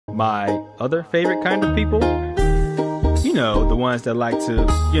my other favorite kind of people. You know, the ones that like to,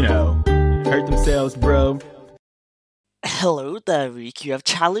 hurt themselves, bro. Hello there, Reek. You have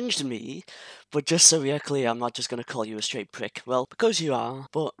challenged me, but just so we are clear, I'm not just going to call you a straight prick. Well, because you are,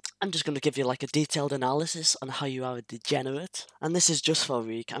 but I'm just going to give you like a detailed analysis on how you are a degenerate. And this is just for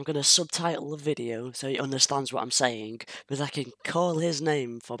Reek. I'm going to subtitle the video so he understands what I'm saying, because I can call his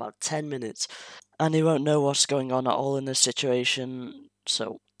name for about 10 minutes, and he won't know what's going on at all in this situation.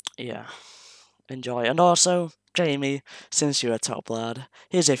 So, yeah. Enjoy. And also, Jamie, since you're a top lad,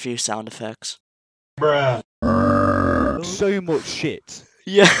 here's a few sound effects. Bruh. So much shit.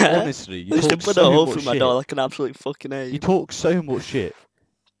 Yeah. Honestly, you They talk should put so a hole much through my shit. door like an absolute fucking A. You talk so much shit.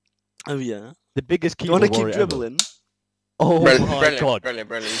 Oh yeah. The biggest You keyboard want to keep warrior ever. dribbling? Oh my god.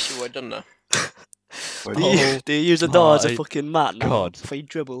 Brilliant. You see what I've done there? Do you use the door as a my fucking mat now God. for you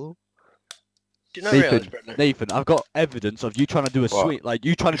dribble? Do you not realise, Nathan, Brendan? Nathan, I've got evidence of you trying to do a What? swing, like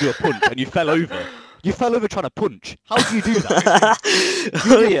you trying to do a punch and you fell over. You fell over trying to punch. How do you do that?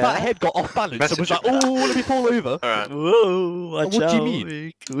 Oh Your yeah. fat head got off balance and was like, Message oh, let me fall over. Alright. Whoa, watch What do you out,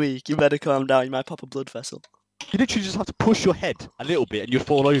 mean? Weak. You better calm down, you might pop a blood vessel. You literally just have to push your head a little bit and you'd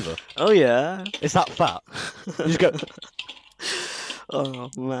fall over. Oh yeah. It's that fat. You just go, Oh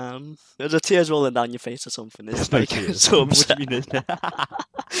man. There's a tears rolling down your face or something. It's there's no making me tears. so What do upset. you mean?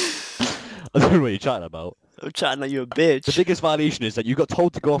 I don't know what you're chatting about. I'm chatting like you're a The bitch. biggest violation is that you got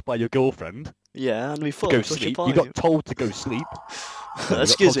told to go off by your girlfriend Yeah, and we to thought go push sleep. upon You got told to go sleep. No, you got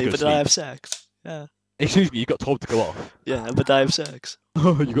Excuse told to me, go but did I sleep. have sex? Yeah. Excuse me, you got told to go off. Yeah, but did I have sex?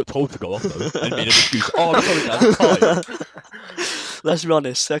 You got told to go off though. And made an excuse. Oh, I'm sorry, Dad, I'm tired. Let's be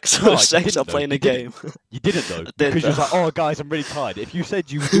honest, sex No, was you sex didn't or though, playing you a game. You didn't though. did Because you was though. like, oh guys, I'm really tired. If you said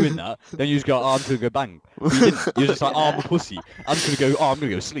you were doing that, then you just go, oh, I'm gonna go bang. But you didn't. You were just like, oh, I'm a pussy. I'm gonna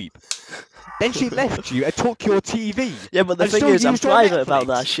go sleep. Then she left you and took your TV. Yeah, but the And thing still is, I'm used your private about Netflix.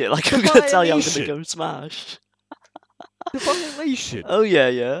 that shit. Like, The I'm gonna tell you I'm gonna violation. go smash. The violation. Oh yeah,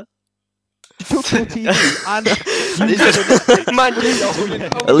 yeah. You took your TV and At you least Man, Oh,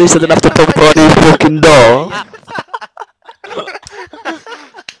 yeah. At least I didn't have to pump on your fucking door.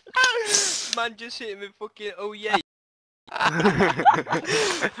 Man just hit me fucking oh yeah.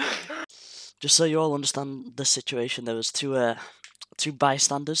 Just so you all understand the situation, there was two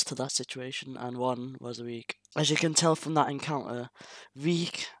bystanders to that situation, and one was Reek. As you can tell from that encounter,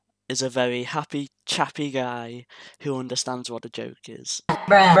 Reek is a very happy, chappy guy who understands what a joke is.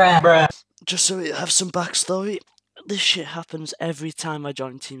 Just so you have some backstory, this shit happens every time I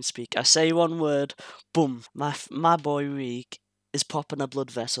join TeamSpeak. I say one word, boom, my boy Reek is popping a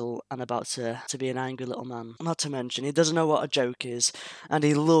blood vessel and about to be an angry little man. Not to mention, he doesn't know what a joke is, and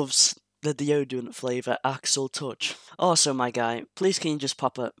he loves the deodorant flavour Axel Touch. Also, my guy, please can you just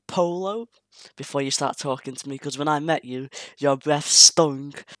pop a polo before you start talking to me, because when I met you, your breath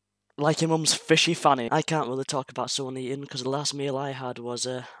stunk like your mum's fishy fanny. I can't really talk about someone eating, because the last meal I had was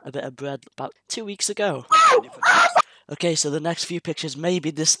a bit of bread about 2 weeks ago. Okay, so the next few pictures may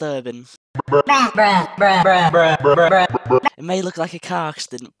be disturbing. It may look like a car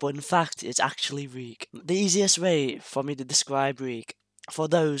accident, but in fact, it's actually Reek. The easiest way for me to describe Reek, for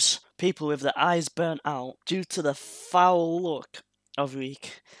those people with their eyes burnt out due to the foul look of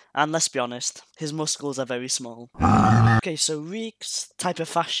Reek, and let's be honest, his muscles are very small. Okay, so Reek's type of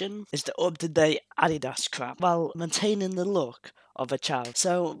fashion is the up-to-date Adidas crap, while maintaining the look of a child.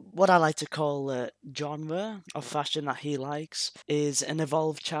 So what I like to call the genre of fashion that he likes is an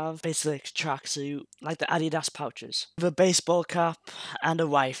evolved chav, basically a tracksuit, like the Adidas pouches, with a baseball cap and a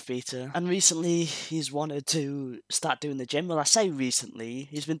wife beater. And recently he's wanted to start doing the gym. Well, I say recently,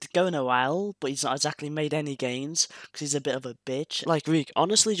 he's been going a while, but he's not exactly made any gains, because he's a bit of a bitch. Like, Reek,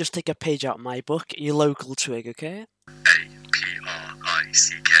 honestly, just take a page out of my book, your local twig, okay?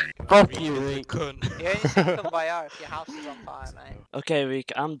 APRICK. Fuck you, Rick. You only say kumbaya if your house is on fire, mate. Okay,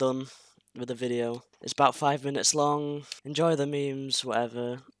 Reek, I'm done with the video. It's about 5 minutes long. Enjoy the memes,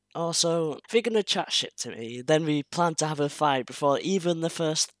 whatever. Also, if you're gonna chat shit to me, then we plan to have a fight before even the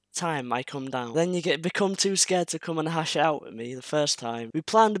first time I come down. Then you become too scared to come and hash it out with me the first time. We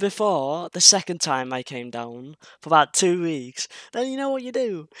planned before the second time I came down for about 2 weeks. Then you know what you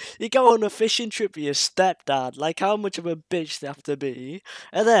do? You go on a fishing trip with your stepdad, like how much of a bitch they have to be.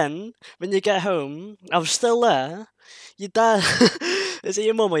 And then, when you get home, I was still there. Your dad, is it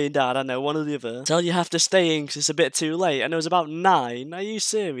your mum or your dad? I know, one or the other. Tell you have to stay in because it's a bit too late, and it was about 9. Are you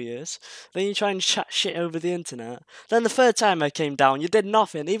serious? Then you try and chat shit over the internet. Then the third time I came down, you did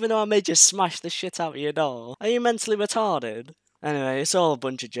nothing, even though I made you smash the shit out of your door. Are you mentally retarded? Anyway, it's all a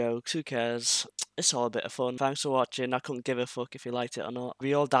bunch of jokes, who cares? it's all a bit of fun. Thanks for watching. I couldn't give a fuck if you liked it or not.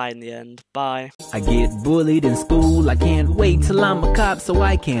 We all die in the end. Bye. I get bullied in school. I can't wait till I'm a cop so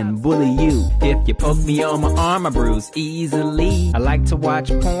I can bully you. If you poke me on my arm, I bruise easily. I like to watch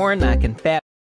porn. I can fap